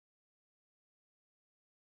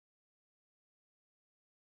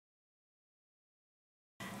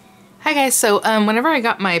Hi guys, so whenever I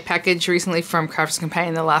got my package recently from Crafters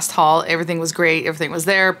Companion, the last haul, everything was great, everything was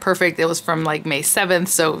there, perfect. It was from like May 7th,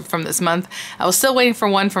 so from this month. I was still waiting for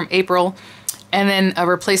one from April, and then a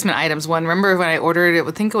replacement items one. Remember when I ordered it,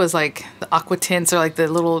 I think it was like the aqua tints or like the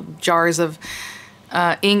little jars of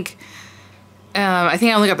ink. I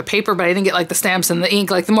think I only got the paper, but I didn't get like the stamps and the ink,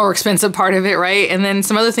 like the more expensive part of it, right? And then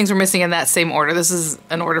some other things were missing in that same order. This is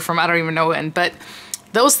an order from I don't even know when, but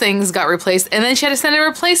those things got replaced, and then she had to send a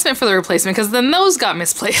replacement for the replacement because then those got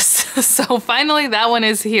misplaced. So finally that one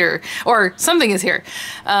is here, or something is here.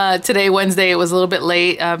 Today, Wednesday, it was a little bit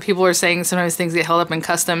late. People were saying sometimes things get held up in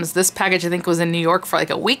customs. This package I think was in New York for like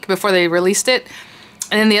a week before they released it.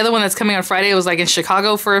 And then the other one that's coming on Friday was like in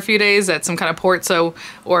Chicago for a few days at some kind of port, so,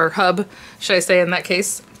 or hub, should I say in that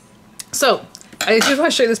case. So I just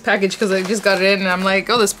want to show you this package because I just got it in and I'm like,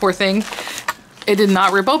 oh, this poor thing. It did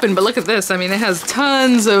not rip open, but look at this. I mean, it has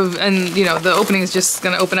tons of, and you know, the opening is just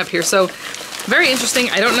gonna open up here. So very interesting.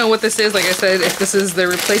 I don't know what this is. Like I said, if this is the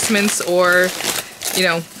replacements or, you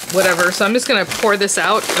know, whatever. So I'm just gonna pour this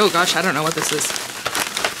out. Oh gosh, I don't know what this is.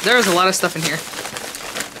 There's a lot of stuff in here.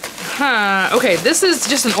 Okay, this is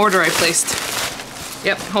just an order I placed.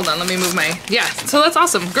 Yep, hold on, let me move my, yeah, so that's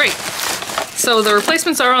awesome, great. So the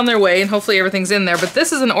replacements are on their way and hopefully everything's in there, but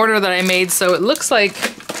this is an order that I made, so it looks like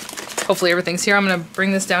hopefully everything's here. I'm gonna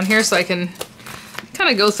bring this down here so I can kind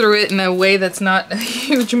of go through it in a way that's not a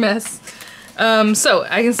huge mess. So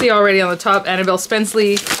I can see already on the top, Annabelle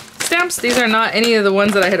Spenceley stamps. These are not any of the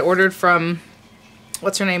ones that I had ordered from,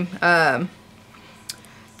 what's her name? HSN.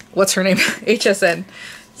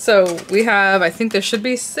 So we have, I think there should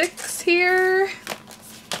be 6 here.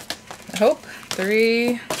 I hope.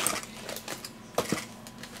 3.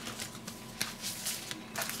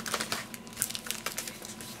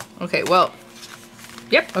 Okay, well,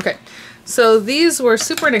 yep, okay. So these were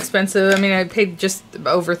super inexpensive. I mean, I paid just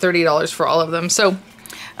over $30 for all of them. So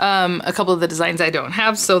a couple of the designs I don't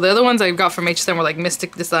have. So the other ones I got from HSN were like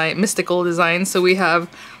mystical designs. So we have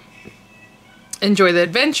Enjoy the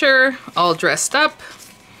Adventure, All Dressed Up.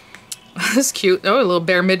 That's cute. Oh, a little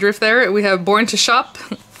bear midriff there. We have Born to Shop.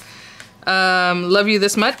 Love You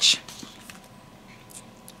This Much.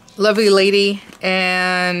 Lovely Lady.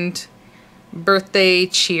 And Birthday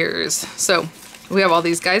Cheers. So we have all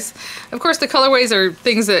these guys. Of course, the colorways are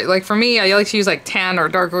things that, like for me, I like to use like tan or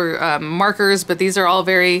darker markers, but these are all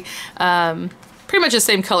very pretty much the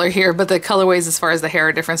same color here, but the colorways as far as the hair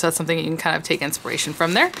are different, so that's something you can kind of take inspiration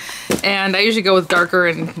from there. And I usually go with darker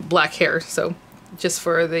and black hair, so just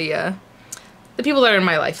for the people that are in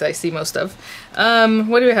my life that I see most of.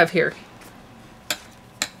 What do we have here?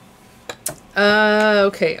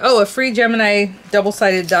 Okay. Oh, a free Gemini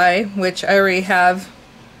double-sided die, which I already have.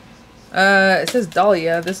 It says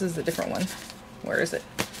Dahlia. This is a different one. Where is it?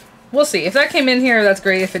 We'll see. If that came in here, that's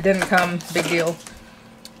great. If it didn't come, big deal.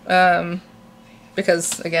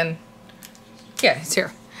 Because, again, yeah, it's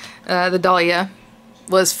here. The Dahlia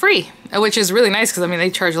was free, which is really nice because I mean they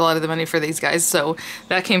charge a lot of the money for these guys, so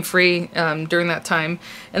that came free during that time.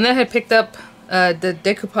 And then I had picked up the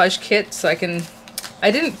decoupage kit, so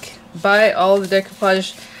I didn't buy all the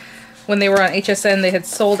decoupage when they were on HSN. They had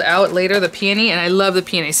sold out later, the peony, and I love the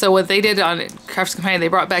peony. So what they did on Crafters Companion, they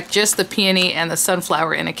brought back just the peony and the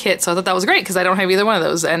sunflower in a kit, so I thought that was great because I don't have either one of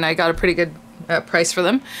those, and I got a pretty good price for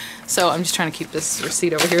them. So I'm just trying to keep this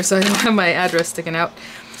receipt over here so I don't have my address sticking out.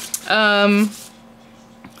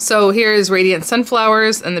 So here is Radiant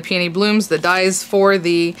Sunflowers and the Peony Blooms, the dies for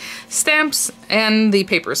the stamps and the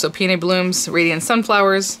papers. So Peony Blooms, Radiant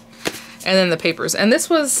Sunflowers, and then the papers. And this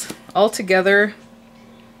was altogether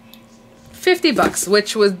 $50,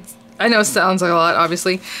 which was, I know it sounds like a lot,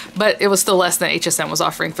 obviously, but it was still less than HSN was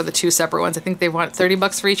offering for the 2 separate ones. I think they want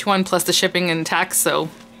 $30 for each one, plus the shipping and tax. So,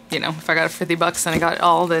 you know, if I got $50 and I got it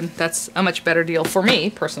all, then that's a much better deal for me,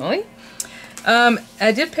 personally.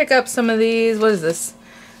 I did pick up some of these, what is this?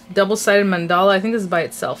 Double-sided mandala. I think this is by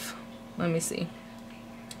itself. Let me see.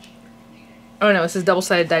 Oh no, it says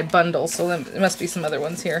double-sided die bundle, so there must be some other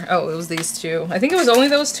ones here. Oh, it was these 2. I think it was only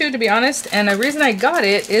those 2, to be honest, and the reason I got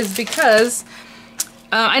it is because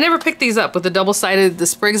I never picked these up with the double-sided, the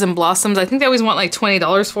Sprigs and Blossoms. I think they always want like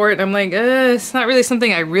 $20 for it, and I'm like, it's not really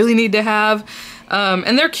something I really need to have.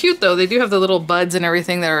 And they're cute though. They do have the little buds and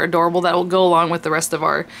everything that are adorable that will go along with the rest of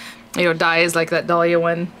our, you know, dies, like that Dahlia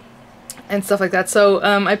one and stuff like that. So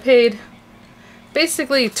I paid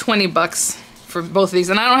basically $20 for both of these,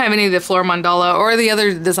 and I don't have any of the Flora Mandala or the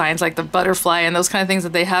other designs like the butterfly and those kind of things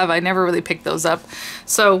that they have. I never really picked those up,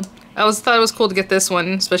 so I thought it was cool to get this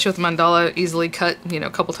one, especially with the mandala easily cut, you know,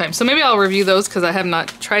 a couple times. So maybe I'll review those because I have not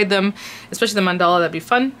tried them, especially the mandala. That'd be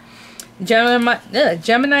fun.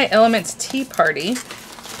 Gemini Elements Tea Party.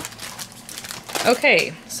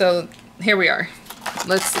 Okay, so here we are.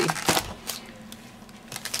 Let's see.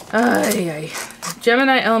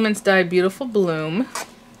 Gemini Elements Die Beautiful Bloom.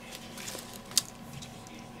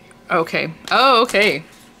 Okay. Oh, okay.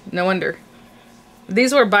 No wonder.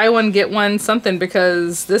 These were buy one, get one something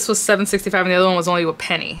because this was $7.65 and the other one was only a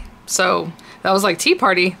penny. So that was like Tea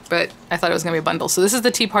Party, but I thought it was going to be a bundle. So this is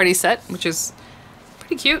the Tea Party set, which is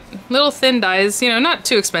pretty cute. Little thin dies, you know, not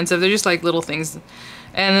too expensive. They're just like little things.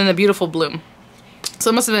 And then the Beautiful Bloom. So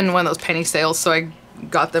it must have been one of those penny sales, so I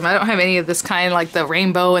got them. I don't have any of this kind, like the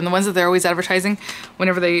rainbow and the ones that they're always advertising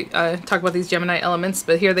whenever they talk about these Gemini Elements,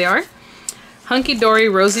 but here they are. Hunky Dory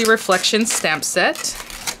Rosy Reflection stamp set.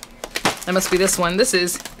 That must be this one. This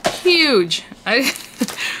is huge.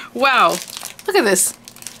 Wow, look at this.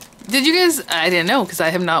 Did you guys, I didn't know because I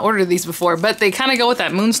have not ordered these before, but they kind of go with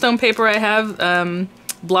that moonstone paper I have,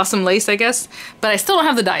 blossom lace, I guess, but I still don't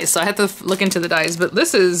have the dies, so I have to look into the dies, but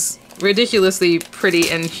this is ridiculously pretty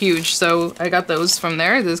and huge, so I got those from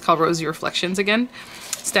there. This is called Rosy Reflections again.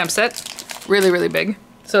 Stamp set. Really, really big.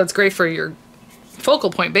 So it's great for your focal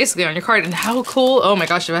point, basically, on your card, and how cool. Oh my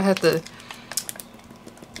gosh, if I had to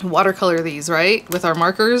watercolor these, right, with our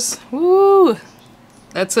markers, woo!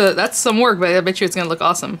 That's some work, but I bet you it's gonna look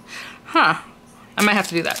awesome. Huh. I might have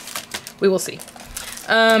to do that. We will see.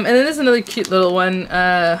 And then there's another cute little one.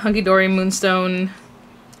 Hunky Dory Moonstone.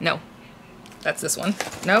 No. That's this one.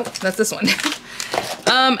 No, that's this one.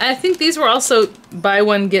 I think these were also buy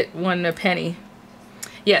one, get one a penny.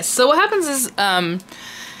 Yes, so what happens is,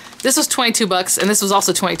 this was 22 bucks, and this was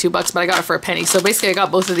also 22 bucks, but I got it for a penny. So basically I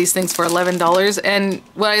got both of these things for $11. And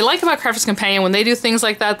what I like about Crafters Companion when they do things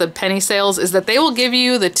like that, the penny sales, is that they will give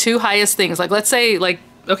you the two highest things. Like, let's say, like,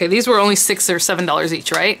 okay, these were only $6 or $7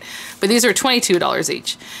 each, right? But these are $22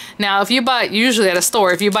 each. Now, if you buy, usually at a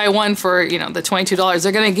store, if you buy one for, you know, the $22,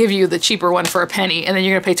 they're going to give you the cheaper one for a penny, and then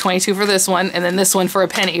you're going to pay 22 for this one, and then this one for a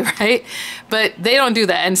penny, right? But they don't do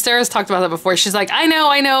that. And Sarah's talked about that before. She's like, I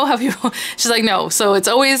know how people, she's like, no. So it's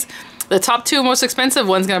always the top two most expensive,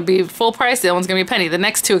 one's going to be full price, the other one's going to be a penny. The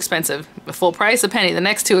next two expensive, a full price, a penny. The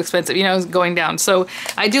next two expensive, you know, going down. So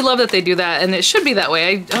I do love that they do that, and it should be that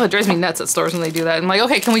way. It drives me nuts at stores when they do that. I'm like,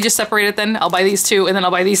 okay, can we just separate it then? I'll buy these two, and then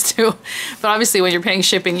I'll buy these two. But obviously when you're paying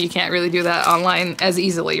shipping, you can't really do that online as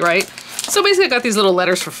easily, right? So basically I got these little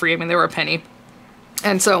letters for free. I mean, they were a penny.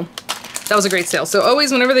 And so that was a great sale. So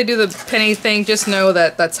always, whenever they do the penny thing, just know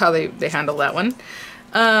that that's how they handle that one.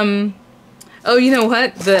 Oh, you know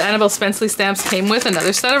what? The Annabelle Spenceley stamps came with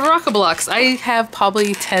another set of Rock-a-Blocks. I have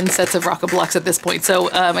probably 10 sets of Rock-a-Blocks at this point. So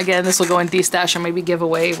again, this will go in D-stash or maybe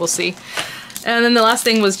giveaway. We'll see. And then the last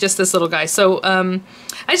thing was just this little guy. So I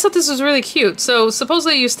just thought this was really cute. So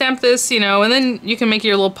supposedly you stamp this, you know, and then you can make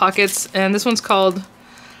your little pockets. And this one's called,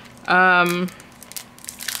 what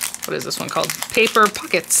is this one called? Paper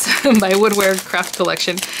Pockets by Woodware Craft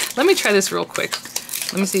Collection. Let me try this real quick.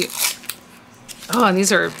 Let me see. Oh, and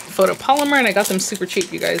these are photopolymer, and I got them super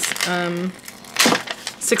cheap, you guys.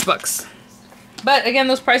 $6. But again,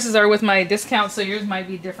 those prices are with my discount, so yours might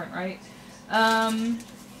be different, right? I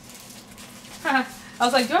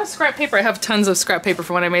was like, do I have scrap paper? I have tons of scrap paper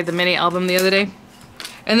from when I made the mini album the other day.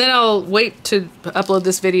 And then I'll wait to upload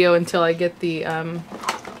this video until I get the,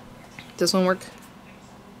 does one work?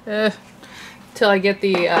 Till I get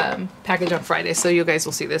the package on Friday, so you guys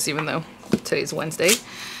will see this even though today's Wednesday.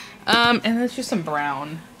 And let's use some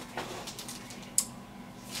brown.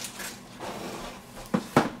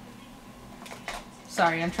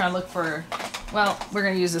 Sorry, I'm trying to look for, well, we're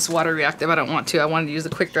going to use this water reactive. I don't want to. I wanted to use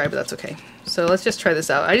the quick dry, but that's okay. So let's just try this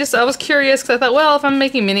out. I was curious because I thought, well, if I'm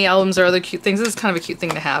making mini albums or other cute things, this is kind of a cute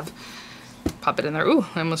thing to have. Pop it in there. Ooh,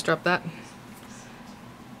 I almost dropped that.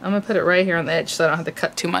 I'm going to put it right here on the edge so I don't have to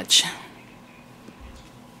cut too much.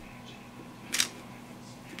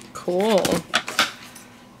 Cool.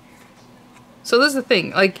 So this is the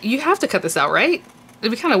thing, like, you have to cut this out, right? It'd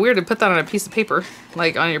be kind of weird to put that on a piece of paper,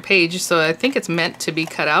 like on your page, so I think it's meant to be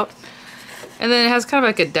cut out. And then it has kind of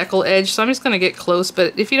like a decal edge, so I'm just going to get close,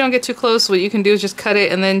 but if you don't get too close, what you can do is just cut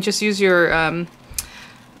it and then just use your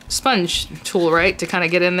sponge tool, right, to kind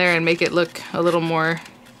of get in there and make it look a little more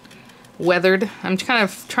weathered. I'm kind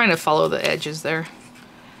of trying to follow the edges there.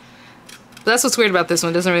 But that's what's weird about this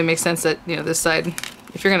one. It doesn't really make sense that, you know, this side,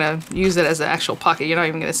 if you're going to use it as an actual pocket, you're not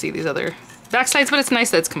even going to see these other back sides, but it's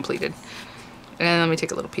nice that it's completed. And let me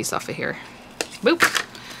take a little piece off of here. Boop.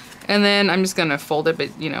 And then I'm just going to fold it,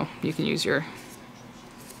 but, you know, you can use your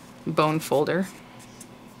bone folder.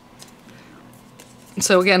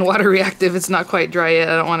 So again, water reactive, it's not quite dry yet.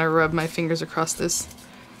 I don't want to rub my fingers across this.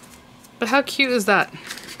 But how cute is that?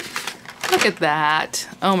 Look at that.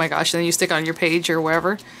 Oh my gosh, and then you stick on your page or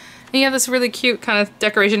wherever. And you have this really cute kind of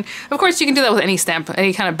decoration. Of course, you can do that with any stamp,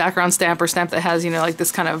 any kind of background stamp or stamp that has, you know, like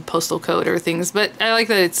this kind of postal code or things. But I like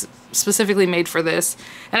that it's specifically made for this.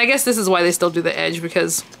 And I guess this is why they still do the edge,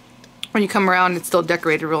 because when you come around, it's still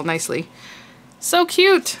decorated real nicely. So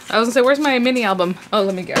cute. I was gonna say, where's my mini album? Oh,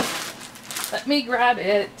 let me grab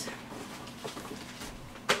it.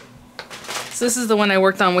 So this is the one I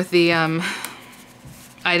worked on with the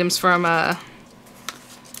items from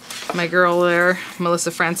my girl there,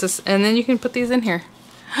 Melissa Francis, and then you can put these in here.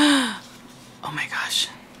 Oh my gosh,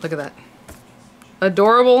 look at that.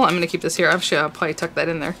 Adorable. I'm gonna keep this here. Actually, I'll probably tuck that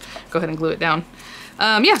in there. Go ahead and glue it down.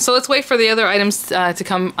 Yeah, so let's wait for the other items to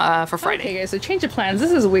come for Friday. Okay guys, so change of plans.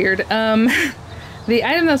 This is weird. The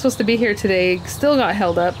item that's supposed to be here today still got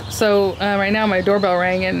held up. So right now my doorbell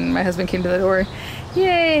rang and my husband came to the door.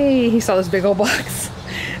 Yay! He saw this big old box.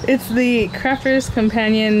 It's the Crafter's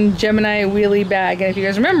Companion Gemini Wheelie bag, and if you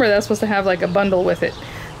guys remember, that's supposed to have like a bundle with it.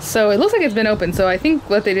 So it looks like it's been opened, so I think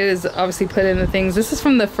what they did is obviously put in the things. This is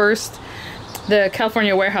from the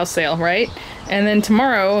California warehouse sale, right? And then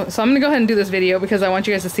tomorrow, so I'm gonna go ahead and do this video because I want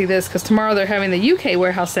you guys to see this, because tomorrow they're having the UK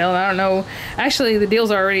warehouse sale, and I don't know, actually the deals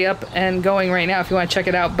are already up and going right now if you want to check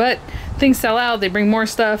it out, but things sell out, they bring more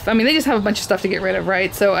stuff. I mean, they just have a bunch of stuff to get rid of,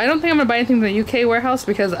 right? So I don't think I'm gonna buy anything from the UK warehouse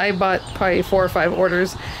because I bought probably 4 or 5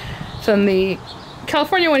 orders from the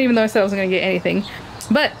California one, even though I said I wasn't gonna get anything.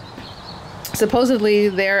 But supposedly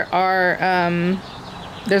there are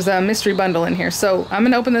there's a mystery bundle in here, so I'm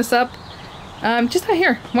gonna open this up just out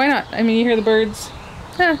here. Why not? I mean, you hear the birds,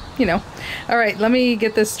 you know. All right, let me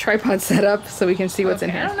get this tripod set up so we can see what's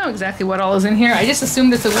in here. I don't know exactly what all is in here. I just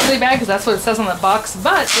assumed it's a wheelie bag because that's what it says on the box,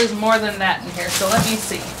 but there's more than that in here, so let me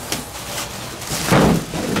see.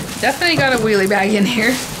 Definitely got a wheelie bag in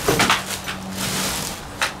here.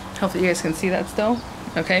 Hopefully you guys can see that still.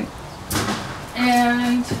 Okay.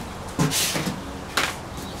 And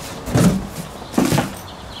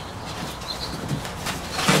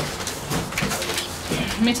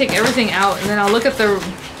let me take everything out and then I'll look at the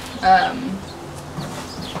I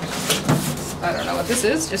don't know what this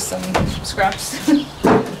is, just some scraps. Okay,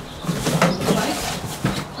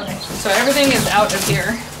 so everything is out of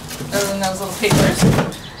here other than those little papers,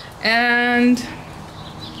 and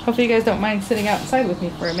hopefully you guys don't mind sitting outside with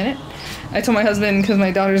me for a minute. I told my husband, because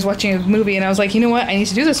my daughter's watching a movie, and I was like, you know what, I need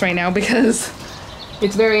to do this right now because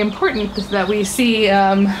it's very important that we see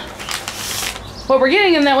what we're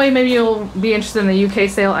getting, and that way maybe you'll be interested in the UK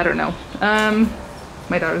sale. I don't know.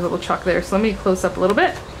 My daughter's a little chalk there, so let me close up a little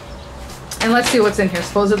bit and let's see what's in here.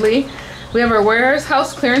 Supposedly we have our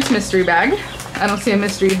warehouse clearance mystery bag. I don't see a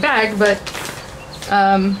mystery bag, but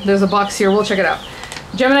there's a box here. We'll check it out.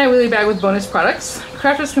 Gemini wheelie bag with bonus products.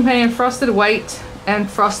 Crafter's Companion frosted white and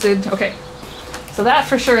frosted. Okay, so that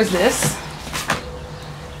for sure is this.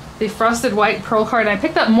 The frosted white pearl card. And I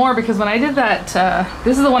picked up more because when I did that,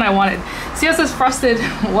 this is the one I wanted. See how it says frosted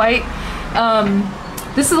white?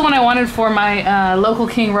 This is the one I wanted for my Local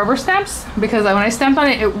King rubber stamps, because when I stamped on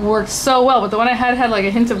it, it worked so well. But the one I had like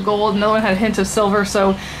a hint of gold, another one had a hint of silver.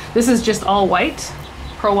 So this is just all white,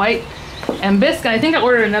 pearl white. And bisque, I think I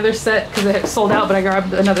ordered another set because it sold out, but I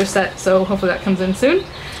grabbed another set, so hopefully that comes in soon.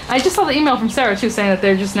 I just saw the email from Sarah too saying that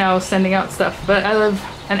they're just now sending out stuff, but I live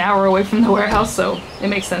an hour away from the warehouse, so it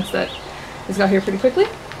makes sense that it's got here pretty quickly.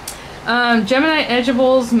 Gemini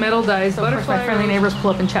Edgeables metal dies. So of course my friendly neighbors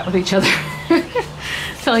pull up and chat with each other,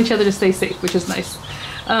 telling each other to stay safe, which is nice.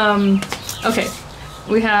 Okay,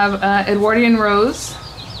 we have Edwardian Rose,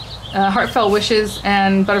 Heartfelt Wishes,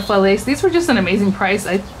 and Butterfly Lace. These were just an amazing price.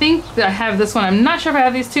 I think that I have this one. I'm not sure if I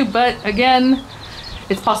have these two, but again,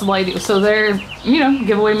 it's possible I do. So they're, you know,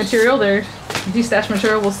 giveaway material. They're de-stash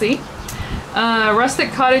material. We'll see.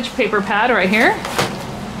 Rustic Cottage paper pad right here.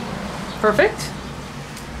 Perfect.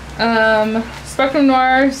 Spectrum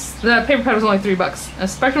Noir. The paper pad was only $3. A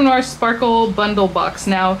Spectrum Noir Sparkle Bundle Box.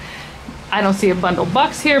 Now, I don't see a bundle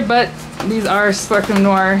box here, but these are Spectrum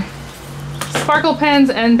Noir sparkle pens,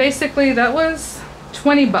 and basically that was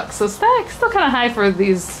 $20. So still kind of high for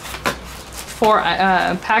these 4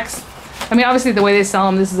 packs. I mean, obviously the way they sell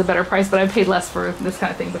them, this is a better price, but I've paid less for this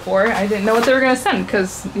kind of thing before. I didn't know what they were going to send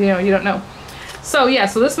because, you know, you don't know. So yeah,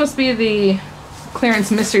 so this must be the clearance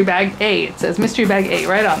mystery bag A. It says mystery bag A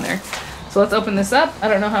right on there. So let's open this up. I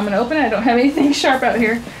don't know how I'm going to open it. I don't have anything sharp out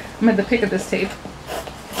here. I'm going to pick at this tape.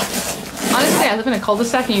 Honestly, I live in a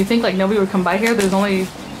cul-de-sac and you think like nobody would come by here. There's only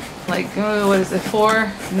like, what is it,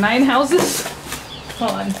 9 houses?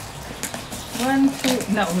 Hold on. 1,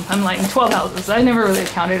 2, no, I'm lying, 12 houses. I never really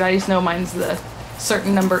counted. I just know mine's the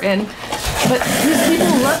certain number in. But these people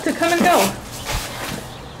love to come and go.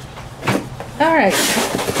 All right.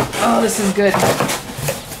 Oh, this is good.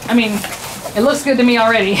 I mean, It looks good to me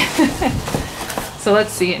already. So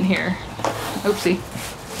let's see in here. Oopsie.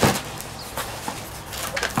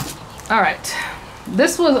 All right.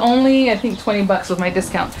 This was only, I think, 20 bucks with my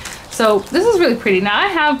discount. So this is really pretty. Now I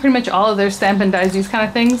have pretty much all of their Stampin' Dies, these kind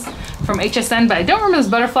of things from HSN, but I don't remember this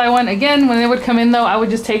butterfly one. Again, when they would come in though, I would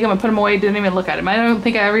just take them and put them away, didn't even look at them. I don't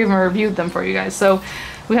think I ever even reviewed them for you guys. So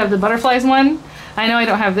we have the butterflies one. I know I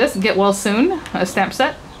don't have this, Get Well Soon, a stamp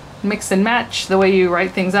set. Mix and match, the way you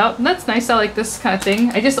write things out. And that's nice, I like this kind of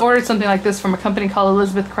thing. I just ordered something like this from a company called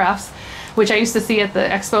Elizabeth Crafts, which I used to see at the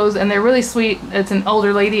expos, and they're really sweet. It's an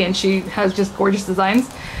older lady and she has just gorgeous designs.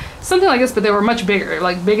 Something like this, but they were much bigger,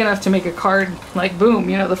 like big enough to make a card, like boom,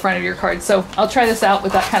 you know, the front of your card. So I'll try this out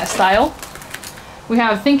with that kind of style. We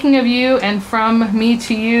have Thinking of You and From Me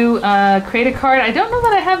to You, create a card. I don't know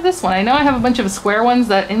that I have this one. I know I have a bunch of square ones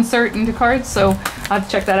that insert into cards, so I'll have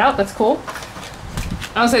to check that out. That's cool.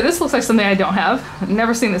 I'll say this looks like something I don't have. I've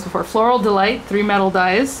never seen this before. Floral Delight, 3 metal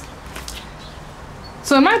dies.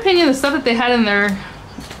 So in my opinion, the stuff that they had in their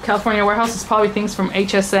California warehouse is probably things from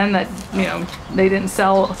HSN that, you know, they didn't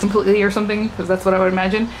sell completely or something, because that's what I would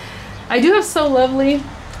imagine. I do have So Lovely.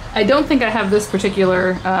 I don't think I have this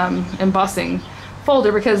particular embossing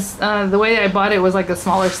folder because the way I bought it was like a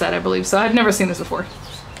smaller set, I believe. So I've never seen this before.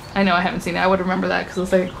 I know I haven't seen it. I would remember that because it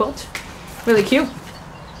looks like a quilt. Really cute.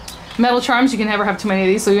 Metal charms, you can never have too many of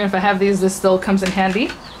these, so even if I have these, this still comes in handy.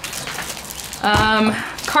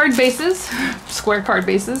 Card bases, square card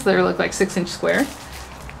bases. They look like 6-inch square.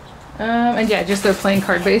 And yeah, just a plain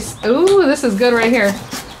card base. Ooh, this is good right here.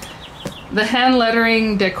 The hand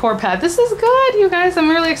lettering decor pad. This is good, you guys. I'm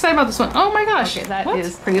really excited about this one. Oh my gosh, okay, that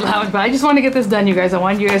is pretty loud, but I just want to get this done, you guys. I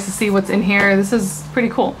wanted you guys to see what's in here. This is pretty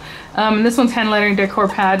cool. And this one's hand lettering decor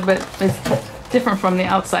pad, but it's different from the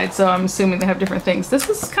outside, so I'm assuming they have different things. This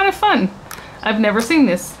is kind of fun. I've never seen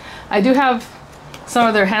this. I do have some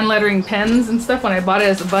of their hand lettering pens and stuff when I bought it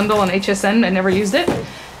as a bundle on HSN. I never used it,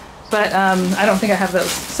 but I don't think I have those.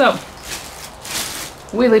 So,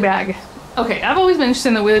 wheelie bag. Okay, I've always been interested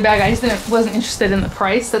in the wheelie bag. I just wasn't interested in the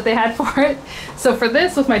price that they had for it. So for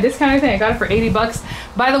this, with my discount and everything, I got it for 80 bucks.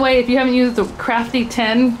 By the way, if you haven't used the Crafty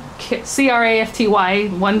 10, CRAFTY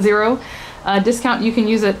 10, discount, you can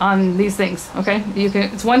use it on these things, okay? You can.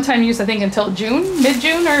 It's one-time use, I think, until June,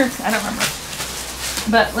 mid-June, or I don't remember.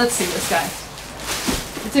 But let's see this guy.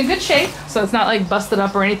 It's in good shape, so it's not like busted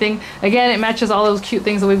up or anything. Again, it matches all those cute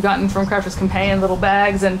things that we've gotten from Crafters Companion, little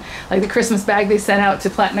bags, and like the Christmas bag they sent out to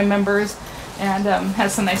Platinum members, and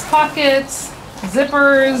has some nice pockets,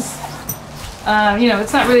 zippers. You know,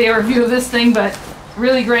 it's not really a review of this thing, but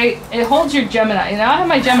really great. It holds your Gemini. You know, I have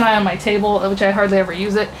my Gemini on my table, which I hardly ever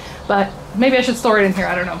use it, but maybe I should store it in here,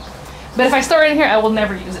 I don't know. But if I store it in here, I will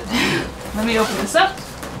never use it. Let me open this up.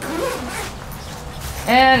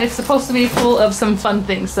 And it's supposed to be full of some fun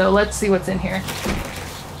things, so let's see what's in here.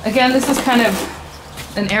 Again, this is kind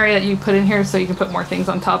of an area that you put in here so you can put more things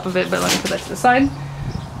on top of it, but let me put that to the side.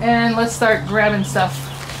 And let's start grabbing stuff.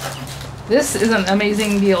 This is an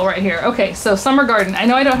amazing deal right here. Okay, so Summer Garden. I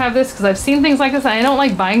know I don't have this because I've seen things like this and I don't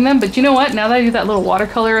like buying them, but you know what? Now that I do that little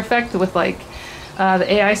watercolor effect with like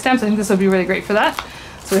the AI stamps, I think this would be really great for that.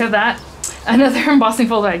 So we have that. Another embossing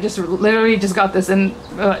folder. I just literally just got this in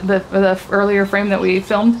the earlier frame that we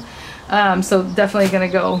filmed. So definitely gonna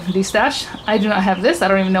go destash. I do not have this. I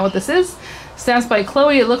don't even know what this is. Stamps by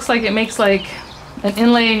Chloe. It looks like it makes like an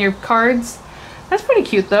inlay in your cards. That's pretty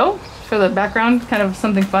cute though, for the background, kind of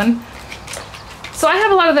something fun. So I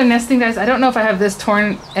have a lot of their nesting dies. I don't know if I have this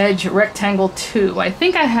Torn Edge Rectangle 2. I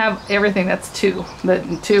think I have everything that's 2.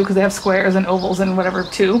 The 2, because they have squares and ovals and whatever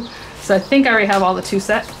 2. So I think I already have all the 2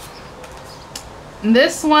 set.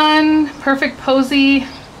 This one, Perfect Posy.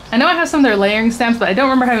 I know I have some of their layering stamps, but I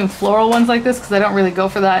don't remember having floral ones like this because I don't really go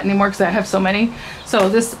for that anymore because I have so many. So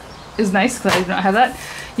this is nice because I do not have that.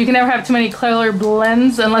 You can never have too many color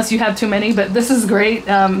blends unless you have too many, but this is great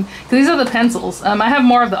because these are the pencils. I have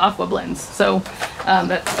more of the aqua blends, so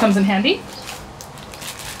that comes in handy.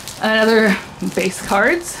 Another base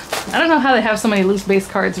cards. I don't know how they have so many loose base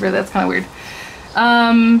cards, really. That's kind of weird.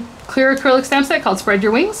 Clear acrylic stamp set called Spread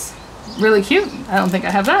Your Wings. Really cute. I don't think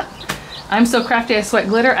I have that. I'm So Crafty I Sweat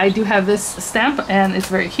Glitter. I do have this stamp and it's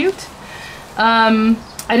very cute.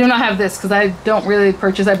 I do not have this because I don't really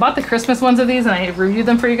purchase. I bought the Christmas ones of these and I reviewed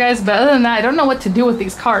them for you guys, but other than that I don't know what to do with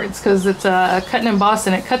these cards because it's cut and embossed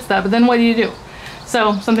and it cuts that, but then what do you do?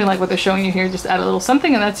 So something like what they're showing you here, just add a little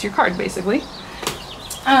something and that's your card basically.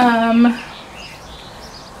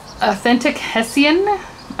 Authentic Hessian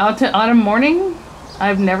Autumn Morning.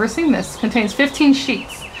 I've never seen this. Contains 15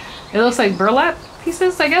 sheets. It looks like burlap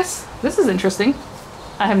pieces, I guess. This is interesting.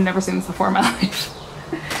 I have never seen this before in my life.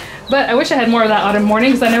 But I wish I had more of that autumn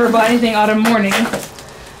morning because I never bought anything autumn morning.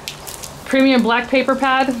 Premium black paper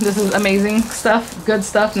pad. This is amazing stuff. Good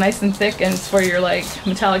stuff. Nice and thick. And it's for your like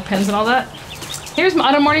metallic pens and all that. Here's my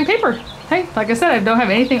autumn morning paper. Hey, like I said, I don't have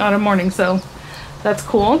anything autumn morning, so that's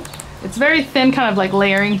cool. It's very thin, kind of like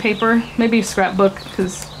layering paper. Maybe scrapbook,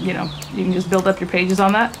 because, you know, you can just build up your pages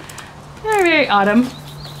on that. Very, very autumn.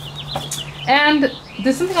 And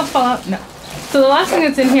did something else fall out? No. So the last thing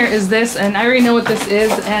that's in here is this, and I already know what this is,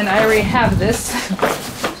 and I already have this.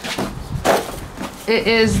 It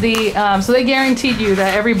is the, so they guaranteed you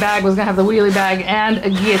that every bag was going to have the wheelie bag and a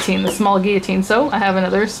guillotine, the small guillotine. So I have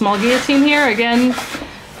another small guillotine here. Again,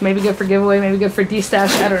 maybe good for giveaway, maybe good for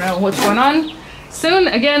de-stash. I don't know what's going on. Soon,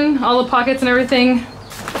 again, all the pockets and everything.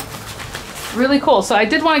 Really cool. So I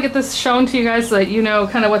did want to get this shown to you guys so that you know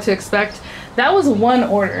kind of what to expect. That was one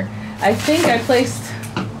order. I think I placed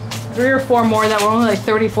 3 or 4 more that were only like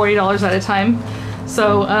 $30, $40 at a time.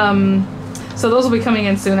 So, so those will be coming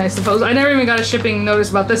in soon, I suppose. I never even got a shipping notice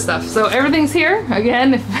about this stuff. So everything's here.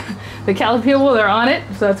 Again, the Cali people, they're on it.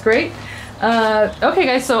 So that's great. Okay,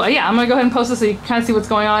 guys. So yeah, I'm going to go ahead and post this so you can kind of see what's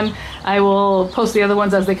going on. I will post the other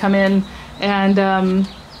ones as they come in. And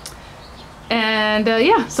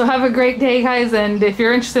yeah, so have a great day, guys. And if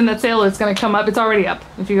you're interested in that sale, it's going to come up. It's already up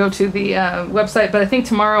if you go to the website. But I think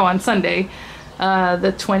tomorrow on Sunday,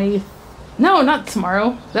 the 20th. No, not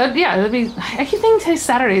tomorrow. That'd be. I keep thinking today's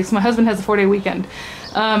Saturday because my husband has a 4-day weekend.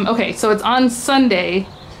 Okay, so it's on Sunday.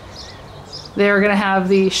 They're going to have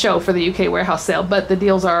the show for the UK warehouse sale, but the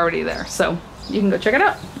deals are already there. So you can go check it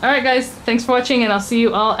out. All right, guys. Thanks for watching, and I'll see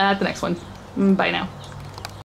you all at the next one. Bye now.